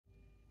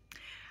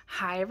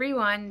Hi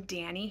everyone,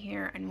 Dani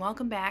here, and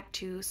welcome back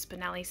to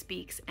Spenelli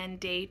Speaks and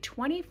day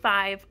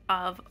 25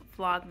 of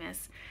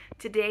Vlogmas.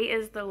 Today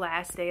is the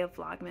last day of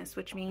Vlogmas,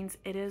 which means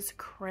it is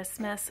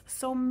Christmas.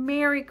 So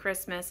Merry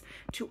Christmas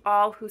to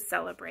all who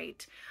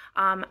celebrate.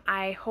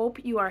 I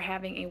hope you are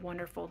having a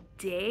wonderful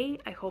day.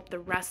 I hope the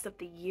rest of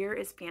the year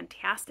is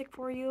fantastic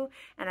for you,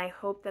 and I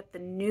hope that the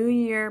new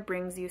year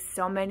brings you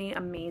so many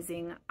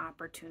amazing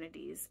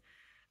opportunities.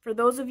 For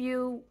those of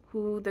you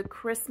who the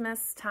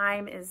Christmas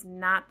time is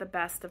not the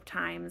best of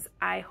times,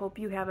 I hope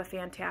you have a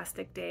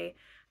fantastic day.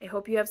 I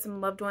hope you have some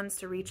loved ones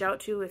to reach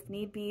out to if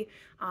need be,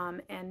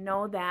 and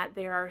know that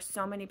there are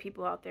so many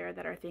people out there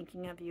that are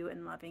thinking of you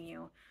and loving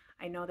you.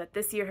 I know that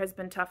this year has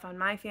been tough on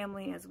my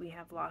family as we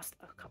have lost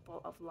a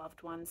couple of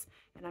loved ones,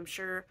 and I'm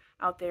sure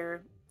out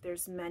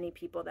there's many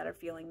people that are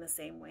feeling the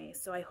same way.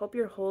 So I hope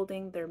you're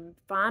holding their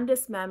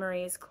fondest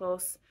memories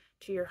close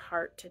to your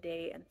heart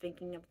today and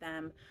thinking of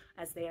them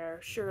as they are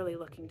surely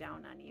looking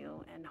down on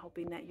you and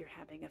hoping that you're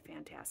having a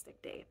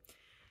fantastic day.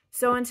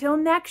 So until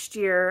next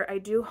year, I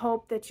do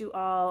hope that you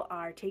all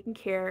are taking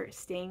care,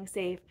 staying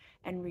safe,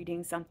 and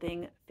reading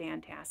something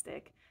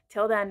fantastic.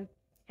 Till then,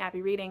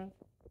 happy reading.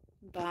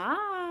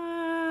 Bye.